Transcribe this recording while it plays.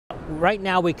right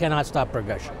now we cannot stop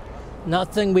progression.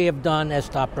 Nothing we have done has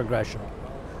stopped progression.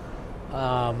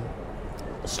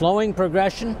 Slowing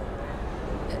progression,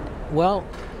 well,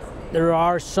 there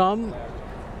are some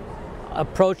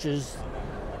approaches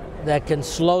that can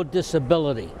slow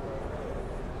disability.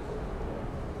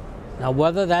 Now,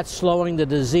 whether that's slowing the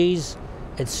disease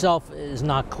itself is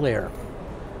not clear.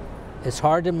 It's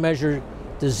hard to measure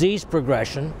disease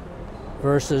progression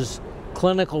versus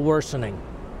clinical worsening.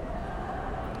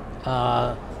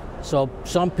 So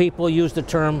some people use the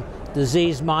term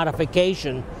disease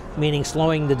modification, meaning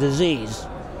slowing the disease,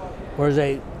 whereas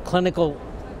a clinical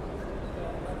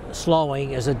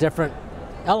slowing is a different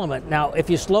element. Now, if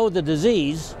you slow the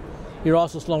disease, you're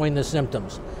also slowing the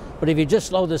symptoms. But if you just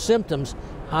slow the symptoms,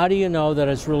 how do you know that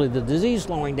it's really the disease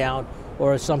slowing down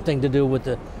or it's something to do with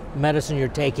the medicine you're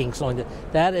taking slowing down?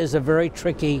 That is a very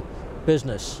tricky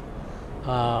business.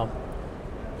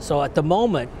 So at the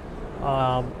moment,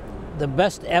 the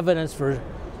best evidence for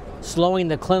slowing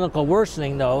the clinical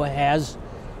worsening, though, has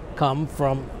come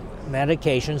from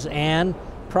medications and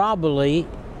probably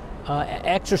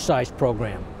exercise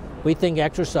program. We think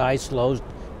exercise slows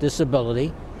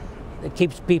disability. It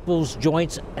keeps people's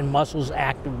joints and muscles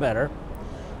active better,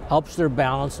 helps their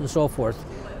balance and so forth.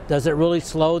 Does it really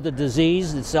slow the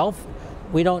disease itself?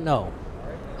 We don't know.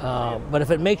 But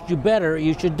if it makes you better,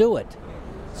 you should do it.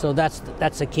 So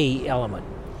that's a key element.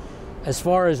 As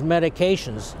far as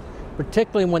medications,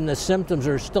 particularly when the symptoms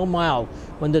are still mild,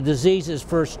 when the disease is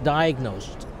first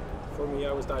diagnosed. For me,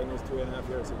 I was diagnosed 2.5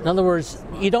 years ago. In other words,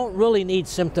 you don't really need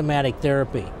symptomatic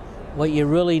therapy. What you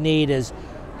really need is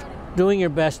doing your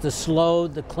best to slow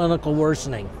the clinical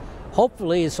worsening.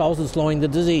 Hopefully it's also slowing the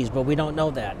disease, but we don't know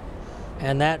that.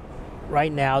 And that,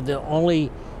 right now, the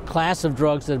only class of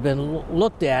drugs that have been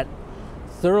looked at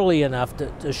thoroughly enough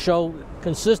to show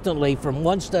consistently from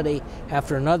one study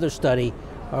after another study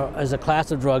as a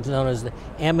class of drugs known as the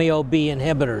MAO-B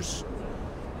inhibitors.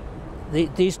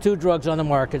 These two drugs on the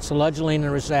market, selegiline and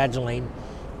rasagiline,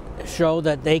 show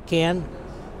that they can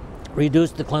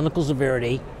reduce the clinical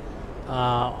severity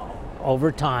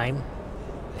over time,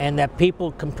 and that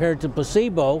people compared to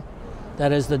placebo,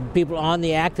 that is the people on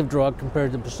the active drug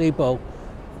compared to placebo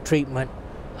treatment,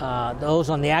 those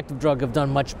on the active drug have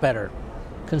done much better,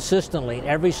 consistently in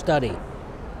every study.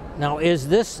 Now, is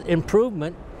this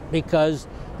improvement because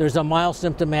there's a mild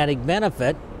symptomatic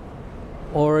benefit,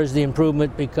 or is the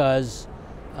improvement because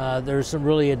there's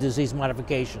really a disease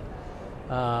modification?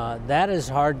 That is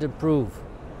hard to prove.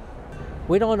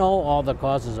 We don't know all the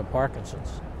causes of Parkinson's.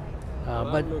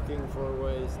 But I'm looking for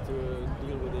ways to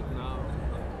deal with it now.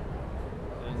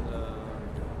 And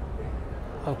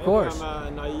of course.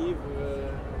 I'm naive.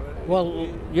 Well,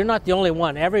 you're not the only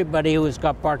one. Everybody who has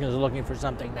got Parkinson's is looking for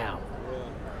something now. Yeah.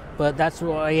 But that's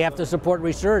why you have to support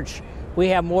research. We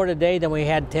have more today than we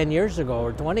had 10 years ago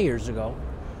or 20 years ago.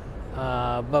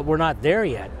 But we're not there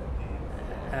yet.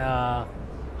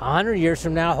 100 years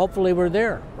from now, hopefully we're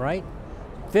there, right?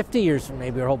 50 years from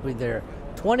maybe we're hopefully there.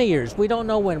 20 years, we don't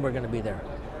know when we're going to be there.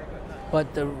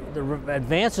 But the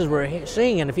advances we're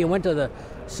seeing, and if you went to the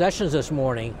sessions this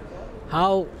morning,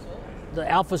 how the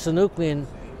alpha-synuclein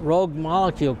rogue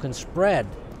molecule can spread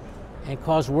and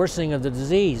cause worsening of the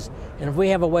disease. And if we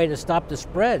have a way to stop the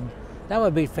spread, that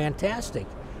would be fantastic.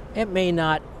 It may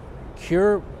not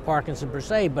cure Parkinson per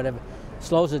se, but if it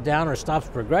slows it down or stops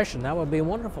progression, that would be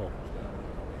wonderful.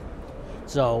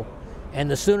 So, and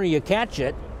the sooner you catch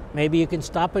it, maybe you can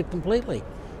stop it completely,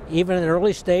 even at an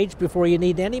early stage before you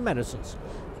need any medicines,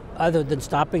 other than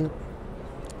stopping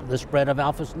the spread of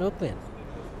alpha-synuclein.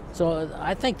 So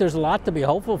I think there's a lot to be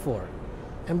hopeful for.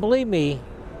 And believe me,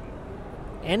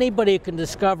 anybody who can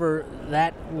discover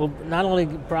that will not only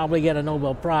probably get a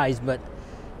Nobel Prize, but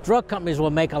drug companies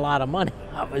will make a lot of money,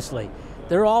 obviously.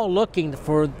 They're all looking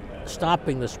for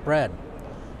stopping the spread.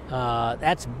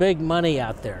 That's big money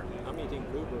out there. I'm eating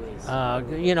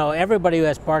blueberries. You know, everybody who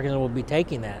has Parkinson's will be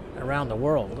taking that around the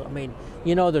world. I mean,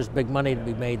 you know there's big money to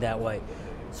be made that way.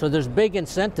 So there's big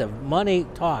incentive. Money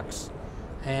talks,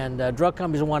 and drug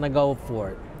companies want to go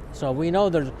for it. So we know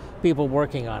there's people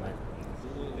working on it.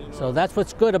 So that's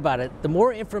what's good about it. The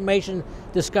more information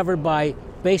discovered by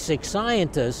basic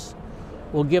scientists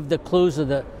will give the clues of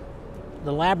the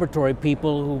laboratory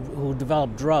people who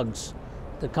develop drugs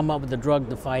to come up with a drug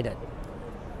to fight it.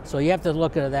 So you have to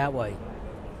look at it that way.